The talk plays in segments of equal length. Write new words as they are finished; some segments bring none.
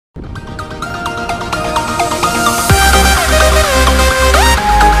Hi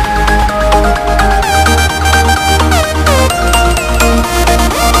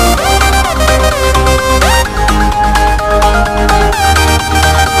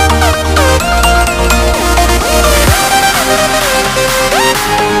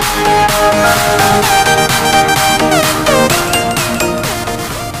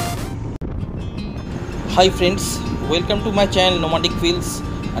friends, welcome to my channel Nomadic Wheels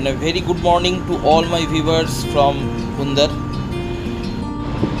and a very good morning to all my viewers from Hunder.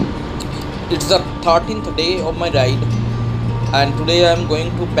 It's the 13th day of my ride and today I am going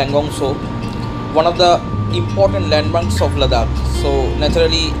to PANGONG TSO, one of the important landmarks of Ladakh. So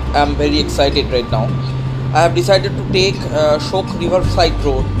naturally I am very excited right now. I have decided to take Shok Riverside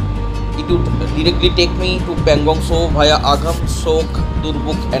Road. It would directly take me to PANGONG TSO via Agra, Shok,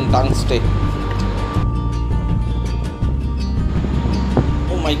 Darbuk and Tangste.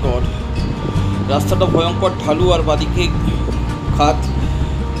 My god, রাস্তাটা ভয়ঙ্কর ঢালু আর বাদিকে খাত,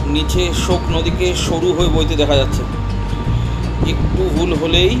 নিচে শোক নদীকে সরু হয়ে বইতে দেখা যাচ্ছে। একটু ভুল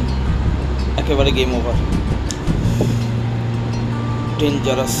হলেই একেবারে game over.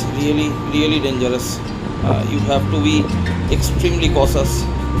 Dangerous, really dangerous. You have to B extremely কশাস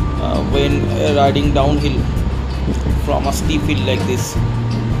when riding downhill from a steep hill like this.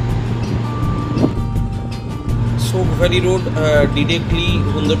 শোক ভ্যালি রোড ডিরেক্টলি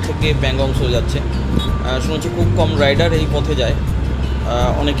হুন্দার থেকে প্যাংগং টসো যাচ্ছে। শুনেছি খুব কম রাইডার এই পথে যায়।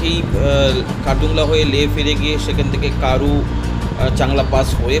 অনেকেই খারদুংলা হয়ে লে ফিরে গিয়ে সেখান থেকে কারু চাংলা পাস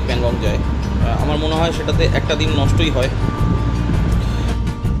হয়ে প্যাংগং যায়। আমার মনে হয় সেটাতে একটা দিন নষ্টই হয়।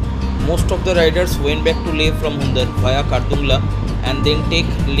 Most of the Riders went back to লে from হুন্দার via Khardungla and then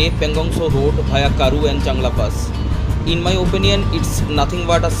take লে Pangong টসো road via Karu and Changla Pass. In my opinion, it's nothing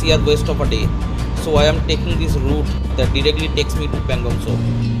but a sheer waste of a day. So I am taking this route that directly takes me to PANGONG TSO.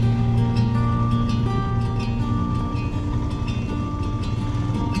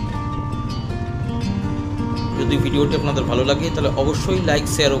 যদি ভিডিওটি আপনাদের ভালো লাগে তাহলে অবশ্যই like,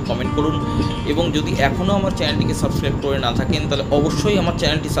 share ও comment করুন এবং যদি এখনও আমার চ্যানেলটিকে সাবস্ক্রাইব করে না থাকেন তাহলে অবশ্যই আমার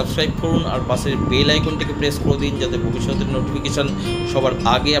চ্যানেলটি সাবস্ক্রাইব করুন আর পাশের বেল আইকনটিকে প্রেস করে দিন যাতে ভবিষ্যতের নোটিফিকেশান সবার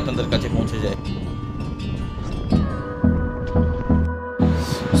আগে আপনাদের কাছে পৌঁছে যায়।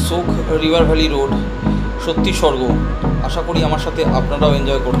 শোক রিভার ভ্যালি রোড সত্যি স্বর্গ। আশা করি আমার সাথে আপনারাও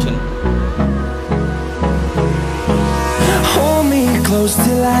এনজয় করছেন। Hold me close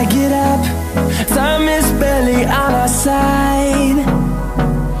till I get up. Time is barely on our side.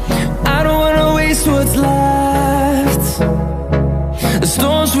 I don't wanna waste what's left. The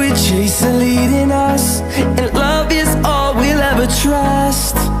storms we chase are leading us, and love is all we'll ever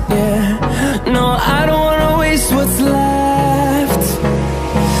trust. Yeah, no, I don't wanna waste what's left.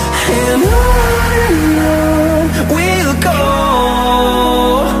 And on we'll go,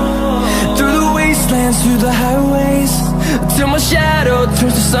 through the wastelands, through the highways, till my shadow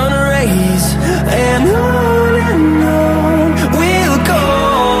turns to sun rays. And on we'll go,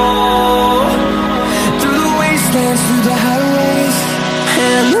 through the wastelands, through the highways,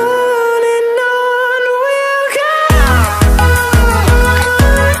 and on we'll go.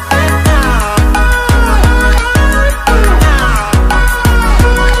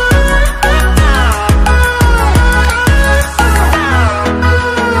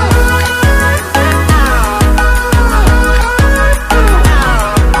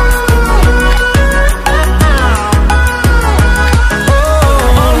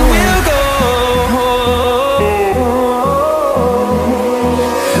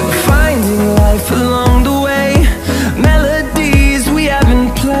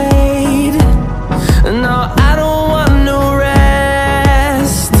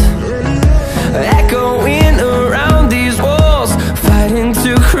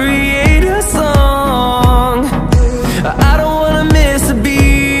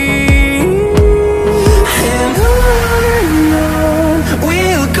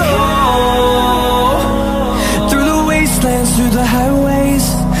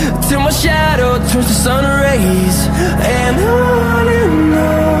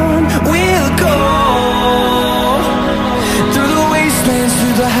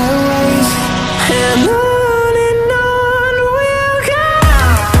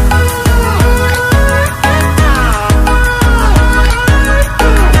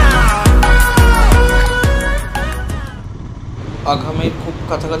 আঘামের খুব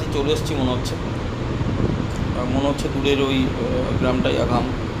কাছাকাছি চলে এসেছি মনে হচ্ছে দূরের ওই গ্রামটাই আঘাম।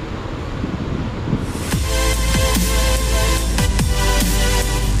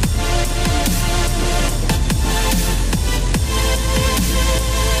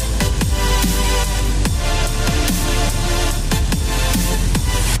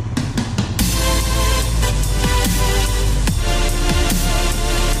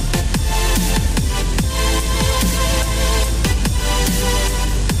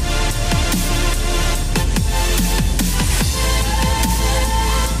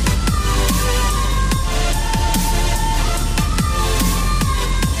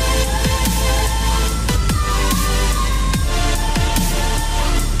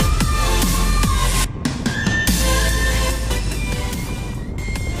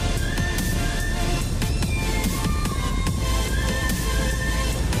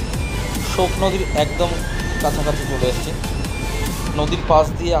 শোক নদীর একদম কাছাকাছি চলে এসেছি। নদীর পাশ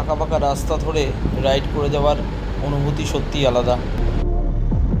দিয়ে আঁকাবাঁকা রাস্তা ধরে রাইড করে যাওয়ার অনুভূতি সত্যিই আলাদা।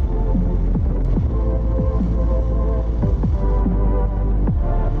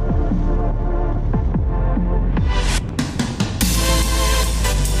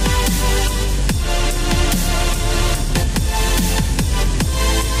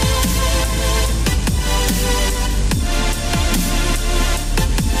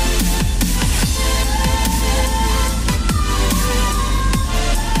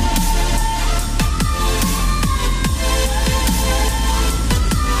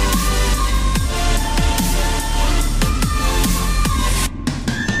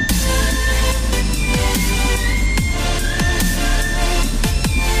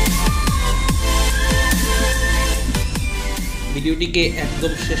 ভিডিওটিকে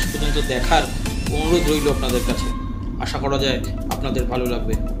একদম শেষ পর্যন্ত দেখার অনুরোধ রইল আপনাদের কাছে। আশা করা যায় আপনাদের ভালো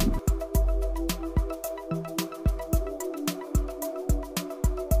লাগবে।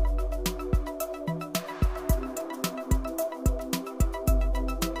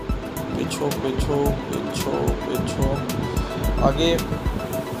 পেছো পেছো পেছো পেছো, আগে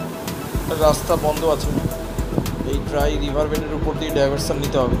রাস্তা বন্ধ আছে, এই ড্রাই রিভার বেডের উপর দিয়ে ডাইভারশন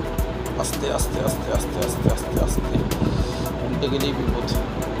নিতে হবে। আস্তে আস্তে আস্তে আস্তে আস্তে আস্তে আস্তে, উল্টে গেলেই বিপদ,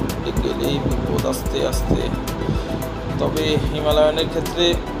 উল্টে গেলেই বিপদ, আস্তে আস্তে। তবে হিমালয়ানের ক্ষেত্রে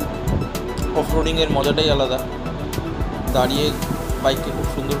অফরোডিংয়ের মজাটাই আলাদা। দাঁড়িয়ে বাইককে খুব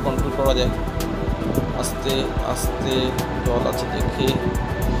সুন্দর কন্ট্রোল করা যায়। আস্তে আস্তে, জল আছে দেখে,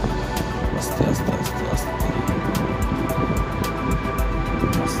 আস্তে আস্তে আস্তে আস্তে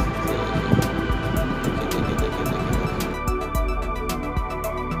আস্তে, দেখে দেখে দেখে দেখে।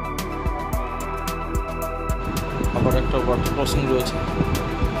 আবার একটা ওয়াটার ক্রসিং রয়েছে,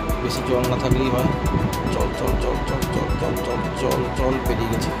 বেশি জল না থাকলেই হয়। জল জল জল জল জল জল জল জল জল পেরিয়ে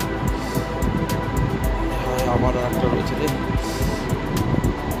গেছে। হ্যাঁ, আবার একটা রয়েছে রে,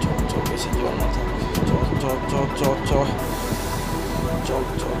 জল জল, বেশি জল না থাকে, জল জল জল জল জল জল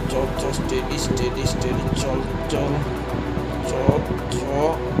জল জল জল, স্টেডি স্টেডি স্টেডি, জল জল জল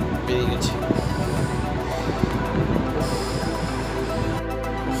জল পেরিয়ে গেছে।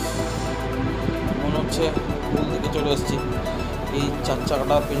 মনে হচ্ছে ভুল দিকে চলে এসেছি। এই চার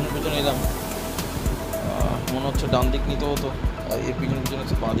চাকাটা পেছন পেছনে এলাম, মনে হচ্ছে ডান দিক নিতে হতো, আর এই পেছন পেছনে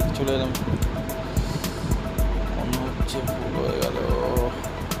হচ্ছে বাঁ দিকে চলে এলাম। মনে হচ্ছে ভুল হয়ে গেল।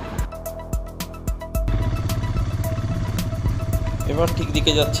 এবার ঠিক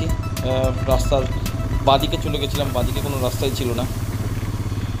দিকে যাচ্ছি। রাস্তার বাঁদিকে চলে গেছিলাম, বাঁদিকে কোনো রাস্তাই ছিল না।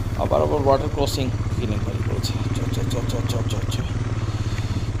 আবার ওয়াটার ক্রসিং ফিলিং গাড়ি করেছে। চ চ চ চ চ চ চ,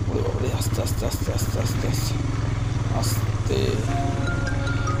 ওরে বাবারে, আস্তে আস্তে আস্তে আস্তে আস্তে আস্তে আস্তে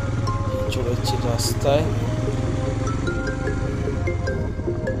চলে যাচ্ছি রাস্তায়।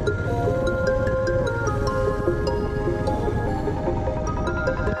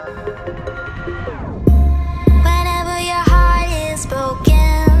 Whenever your heart is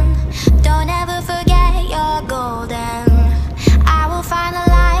broken, don't ever forget you're golden. I will find the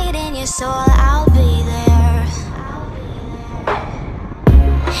light in your soul, I'll be there.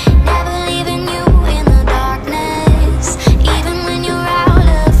 Never leaving you in the darkness, even when you're out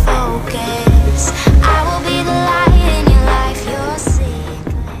of focus. I will be the light in your life, you're seeking.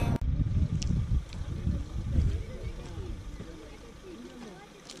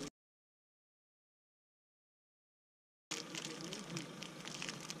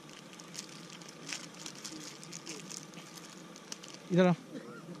 इधर आ।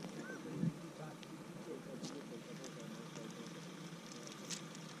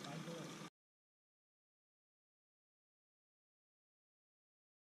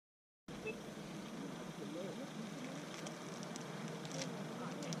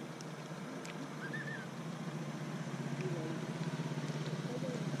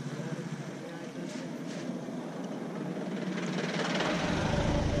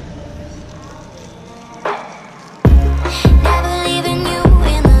 Never leaving you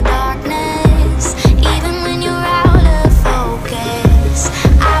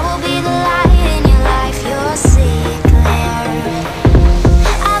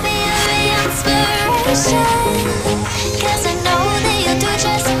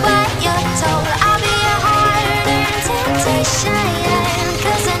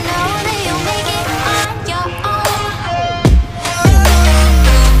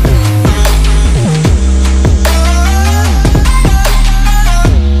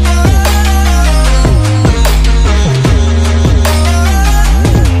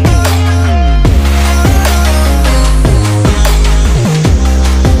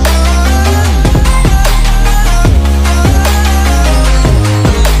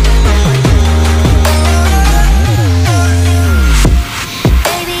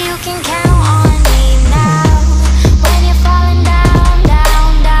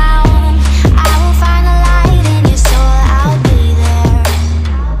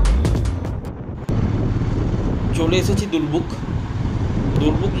এসেছি দুলবুক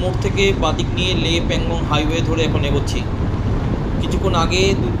মোড় থেকে বাদিক নিয়ে লে Pangong highway ধরে এখন এগোচ্ছি। কিছুক্ষণ আগে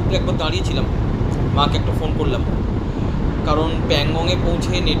দুলবুকে একবার দাঁড়িয়েছিলাম, মাকে একটা ফোন করলাম, কারণ প্যাংগংয়ে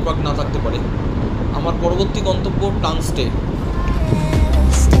পৌঁছে নেটওয়ার্ক না থাকতে পারে। আমার পরবর্তী গন্তব্য টাংস্টে।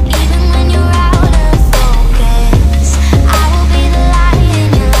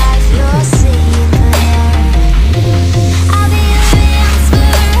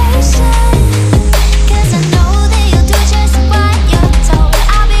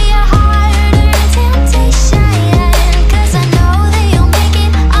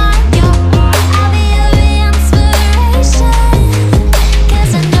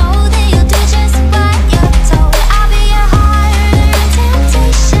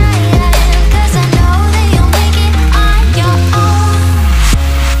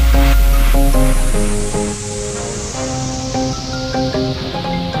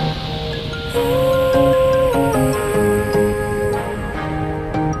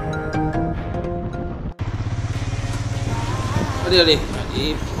 अरे ये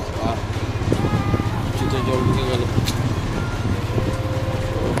जूते जल ढुके गেল।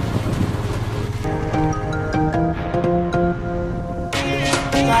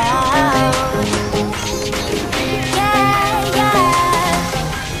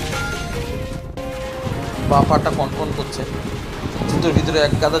 পা পাটা কনকন করছে, জুতোর ভিতরে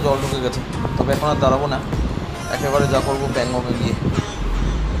এক গাদা জল ঢুকে গেছে। তবে এখন আর দাঁড়াবো না, একেবারে যা করবো প্যাংগংয়ে গিয়ে।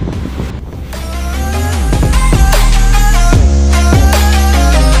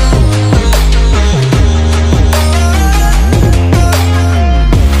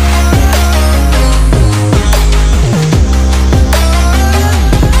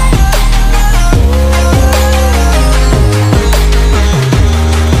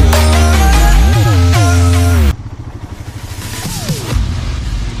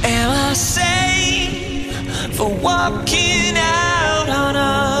 Walking out on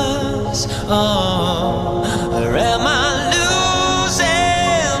us, or am I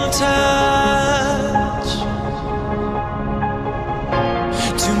losing touch?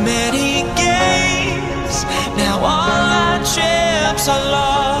 Too many games, now all our chips are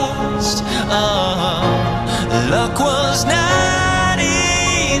lost. Luck was not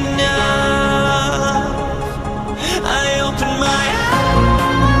enough. I opened my eyes.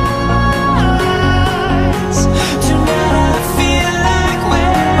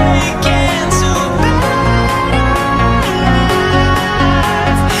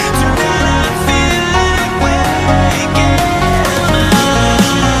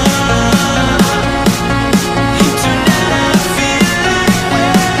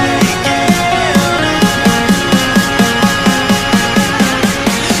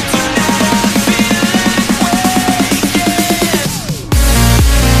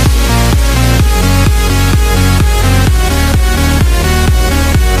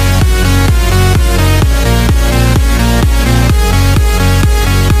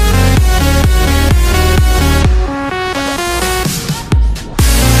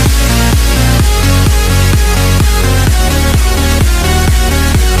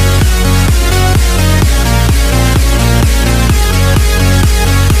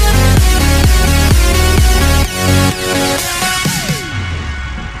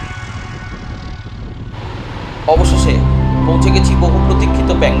 অবশেষে পৌঁছে গেছি বহু প্রতীক্ষিত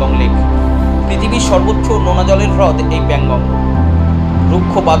প্যাংগং লেক। পৃথিবীর সর্বোচ্চ নোনা জলের হ্রদ এই প্যাংগং।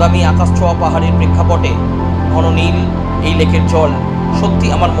 রুক্ষ বাদামি আকাশ ছোঁয়া পাহাড়ের প্রেক্ষাপটে ঘন নীল এই লেকের জল সত্যি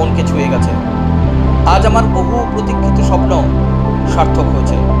আমার মনকে ছুঁয়ে গেছে। আজ আমার বহু প্রতীক্ষিত স্বপ্ন সার্থক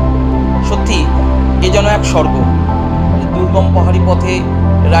হয়েছে। সত্যি এ যেন এক স্বর্গ। দুর্গম পাহাড়ি পথে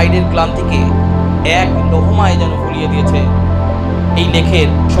রাইডের ক্লান্তিকে এক লহমায় যেন ভুলিয়ে দিয়েছে এই লেকের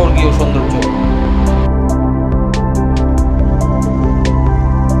স্বর্গীয় সৌন্দর্য।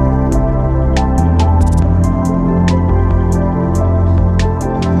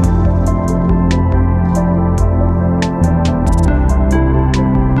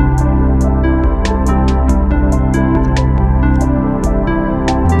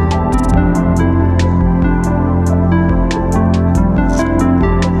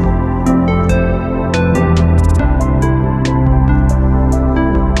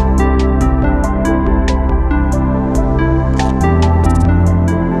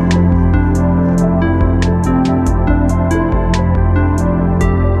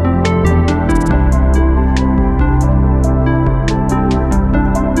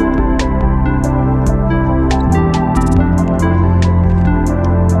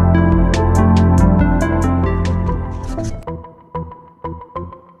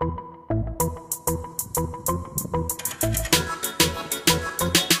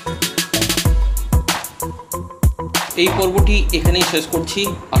 এই পর্বটি এখানেই শেষ করছি।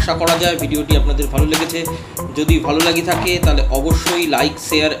 আশা করা যায় ভিডিওটি আপনাদের ভালো লেগেছে। যদি ভালো লাগে থাকে তাহলে অবশ্যই লাইক,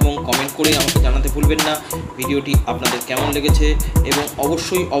 শেয়ার এবং কমেন্ট করে আমাকে জানাতে ভুলবেন না ভিডিওটি আপনাদের কেমন লেগেছে, এবং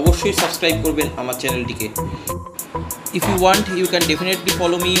অবশ্যই সাবস্ক্রাইব করবেন আমার চ্যানেলটিকে। If you want, you can definitely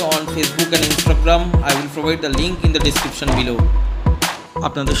follow me on Facebook and Instagram. I will provide the link in the description below.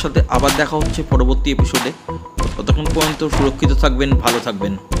 আপনাদের সাথে আবার দেখা হচ্ছে পরবর্তী এপিসোডে। ততক্ষণ পর্যন্ত সুরক্ষিত থাকবেন, ভালো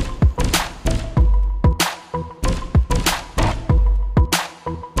থাকবেন।